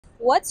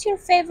What's your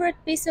favorite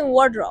piece in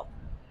wardrobe?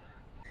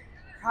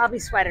 Probably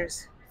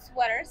sweaters.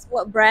 Sweaters.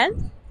 What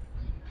brand?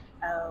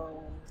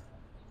 Oh,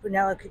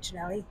 Brunello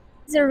Cucinelli.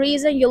 What's the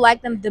reason you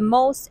like them the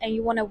most and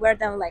you want to wear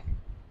them like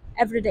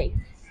every day?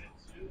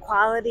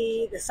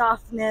 Quality, the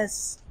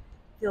softness,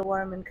 feel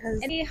warm and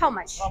cozy. And how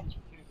much?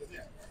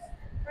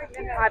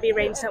 Probably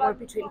range somewhere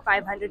between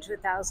 500 to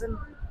 1,000.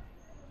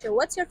 So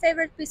what's your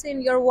favorite piece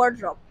in your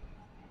wardrobe?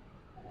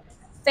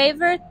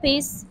 Favorite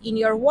piece in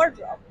your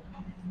wardrobe?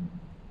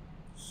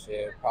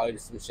 Shit, probably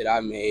some shit I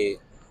made.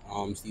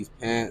 These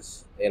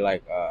pants, they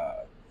like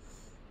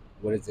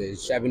what is it?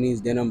 Chevanese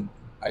denim,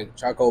 like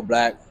charcoal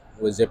black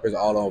with zippers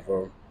all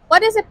over.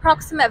 What is the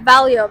approximate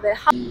value of it?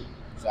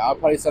 So I'll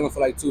probably sell them for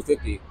like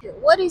 $250.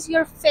 What is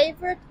your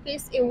favorite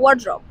piece in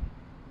wardrobe?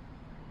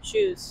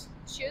 Shoes.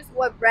 Shoes.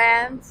 What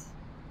brand?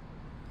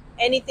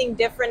 Anything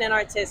different and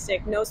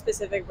artistic, no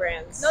specific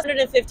brands.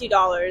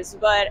 $150,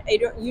 but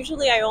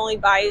usually I only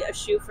buy a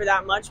shoe for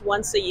that much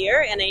once a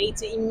year, and I need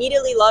to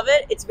immediately love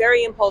it. It's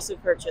very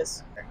impulsive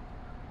purchase.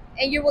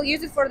 And you will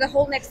use it for the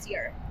whole next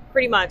year?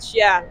 Pretty much,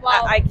 yeah.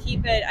 Wow. I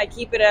keep it,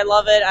 I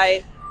love it.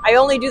 I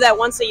only do that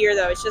once a year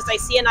though. It's just I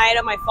see an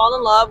item, I fall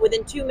in love,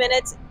 within 2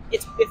 minutes,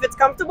 if it's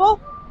comfortable,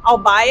 I'll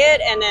buy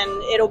it, and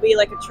then it'll be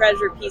like a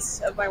treasure piece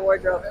of my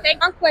wardrobe.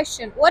 One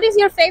question. What is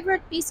your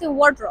favorite piece in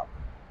wardrobe?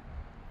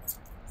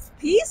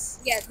 Piece?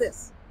 Yes,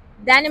 this.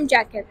 Denim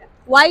jacket.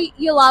 Why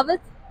you love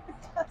it?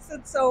 Because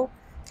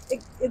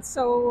it's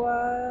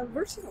so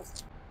versatile.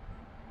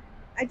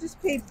 I just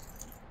paid,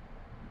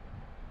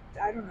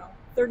 I don't know,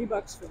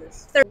 $30 for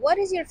this. What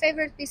is your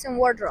favorite piece in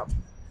wardrobe?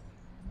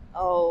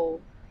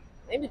 Oh,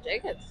 maybe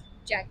jackets.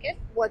 Jacket.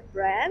 What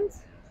brand?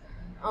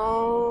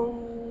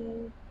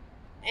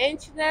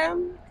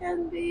 H&M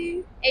can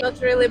be.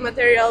 Not really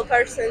material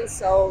person,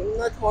 so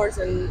not more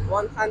than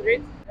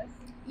 100.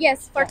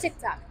 Yes, for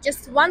TikTok.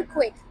 Just one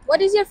quick.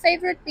 What is your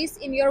favorite piece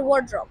in your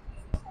wardrobe?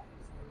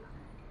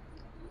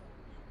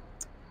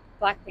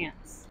 Black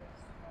pants.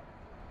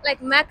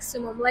 Like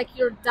maximum, like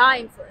you're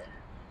dying for it.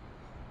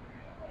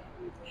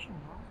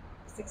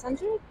 $600?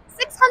 $600?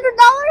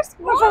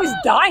 What if I was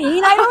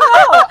dying? I don't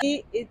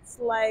know. It's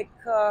like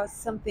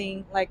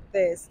something like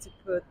this to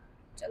put.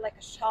 Like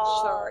a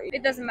shawl. Sure.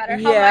 It doesn't matter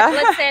how Yeah.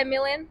 much. Let's say $1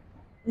 million.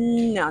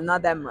 No,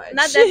 not that much.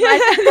 Not that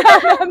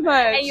Not that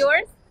much. And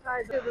yours?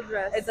 It's a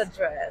dress. It's a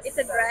dress. It's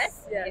a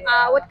dress.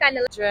 Yeah. What kind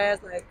of dress,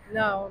 like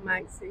No,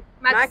 maxi.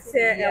 maxi?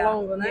 É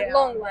longo, né? Yeah.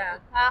 Long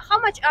one. How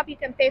much up you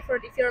can pay for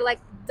it if you're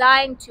like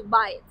dying to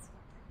buy it?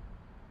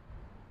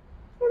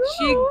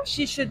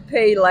 she should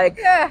pay like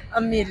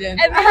 $1 million.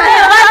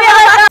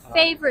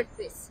 Favorite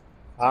piece?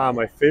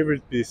 My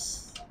favorite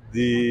piece,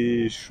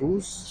 the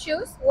shoes.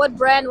 Shoes? What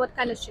brand? What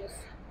kind of shoes?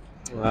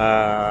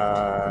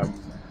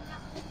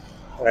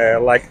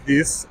 Like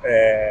this,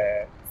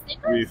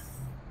 Sneakers? with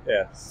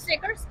yes,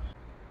 Sneakers?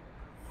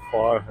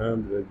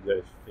 400.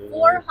 I think.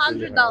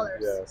 $400.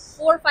 Yes.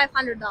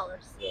 $500.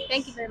 Yes.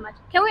 Thank you very much.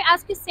 Can we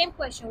ask you same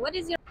question? What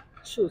is your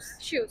Shoes.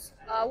 shoes?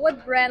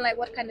 What brand? Like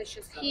what kind of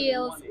shoes?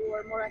 Heels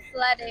or more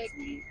athletic?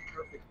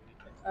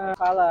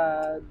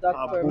 Fala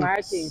Dr. Boots.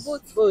 Martens.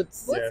 Boots.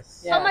 Boots.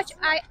 Yes. How much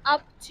I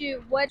up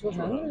to what?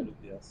 200.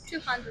 Yes.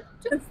 200.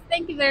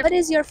 Thank you very much. What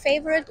is your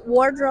favorite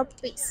wardrobe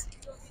piece?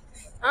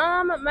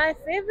 My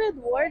favorite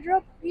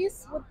wardrobe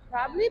piece would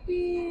probably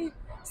be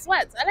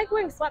sweats. I like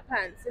wearing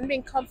sweatpants and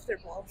being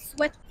comfortable.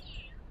 Sweat.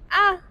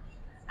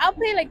 I'll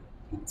pay like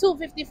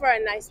 $250 for a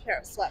nice pair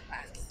of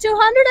sweatpants.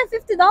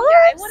 $250?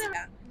 I wouldn't.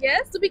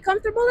 Yes. To be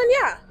comfortable, and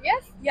yeah.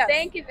 Yes. Yes.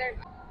 Thank you very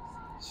much.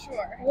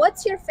 Sure.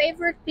 What's your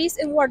favorite piece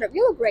in wardrobe?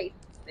 You look great.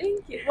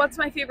 Thank you. What's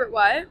my favorite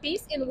what?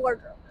 Piece in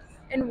wardrobe.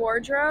 In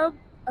wardrobe,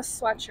 a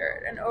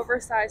sweatshirt, an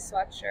oversized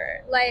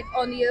sweatshirt. Like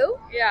on you?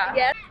 Yeah.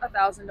 Yes.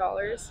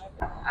 $1,000.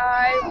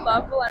 I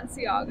love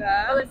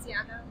Balenciaga.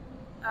 Balenciaga.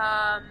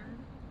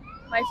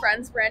 My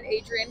friend's brand,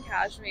 Adrian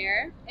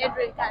Cashmere.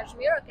 Adrian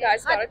Cashmere. Okay. You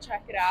guys gotta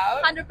check it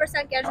out.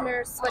 100%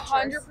 cashmere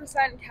sweatshirts.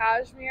 100%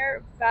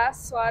 cashmere,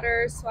 best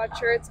sweaters,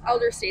 sweatshirts,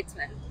 Elder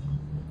Statesman.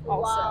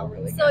 Also Wow.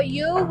 really So good.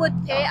 you would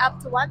pay up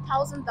to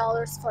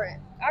 $1,000 for it.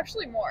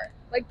 Actually more,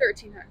 like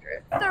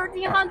 $1,300.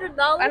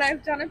 $1,300? And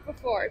I've done it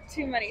before,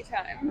 too many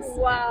times.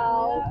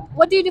 Wow.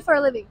 What do you do for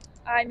a living?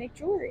 I make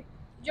jewelry.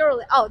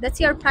 Jewelry. Oh,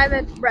 that's your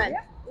private brand.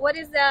 Yeah. What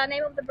is the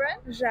name of the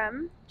brand?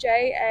 Gem,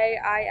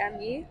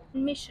 Jaime.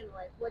 Mission,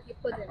 like what you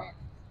put in it.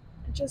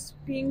 Just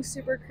being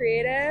super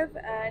creative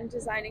and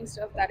designing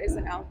stuff that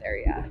isn't out there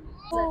yet.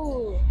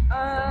 Oh,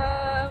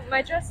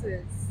 My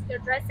dresses. your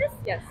dresses?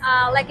 Yes.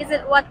 Like is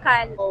it what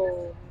kind?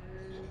 Oh,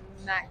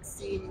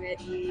 maxi,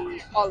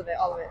 midi, all of it.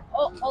 All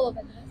of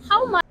it.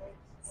 How much?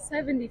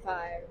 $75.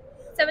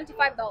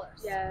 $75.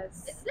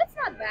 Yes. That's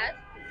not bad.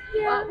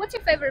 Yeah. What's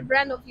your favorite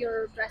brand of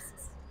your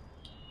dresses?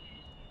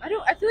 I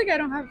feel like I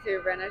don't have a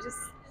favorite brand.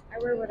 I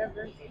wear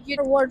whatever.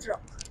 Your wardrobe.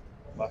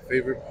 My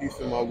favorite piece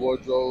in my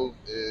wardrobe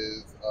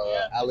is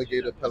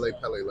alligator Pele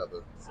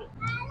leather.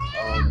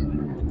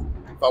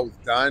 If I was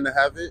dying to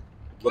have it,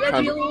 what Like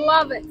kind you of,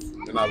 love it.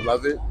 and I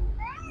love it,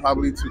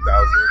 Probably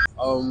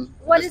 2000.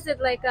 What is it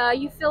like?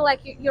 You feel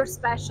like you're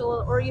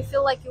special, or you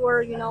feel like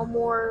you're,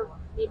 more,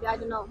 maybe, I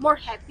don't know, more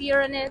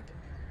happier in it?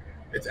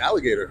 It's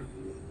alligator.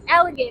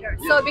 Alligator.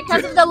 So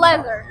because of the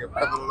leather. Yeah,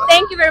 because of the leather.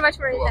 Thank you very much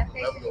for your time.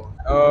 Thank Have a you.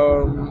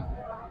 good one.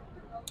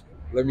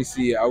 Let me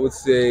see. I would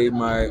say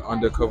my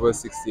undercover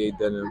 68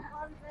 denim.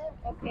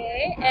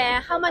 Okay.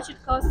 And how much it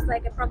costs,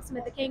 like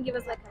approximately? Can you give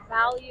us like a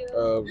value?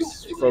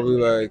 Probably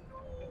like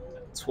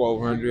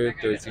 1,200,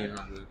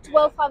 1,300.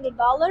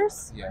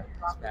 $1,200. Yeah,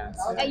 it's pants.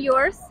 And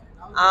yours?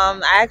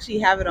 I actually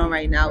have it on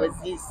right now. It's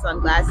these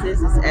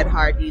sunglasses. It's Ed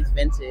Hardy's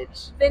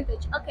vintage.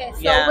 Vintage. Okay.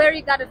 So Yeah. where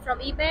you got it from?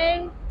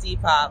 eBay?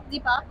 Depop.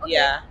 Depop. Okay.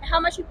 Yeah. And how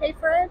much you pay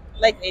for it?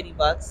 Like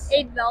 $80.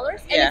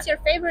 $8. And Yeah. it's your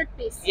favorite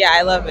piece? Yeah,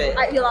 I love it.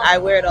 You love I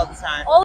it. wear it all the time.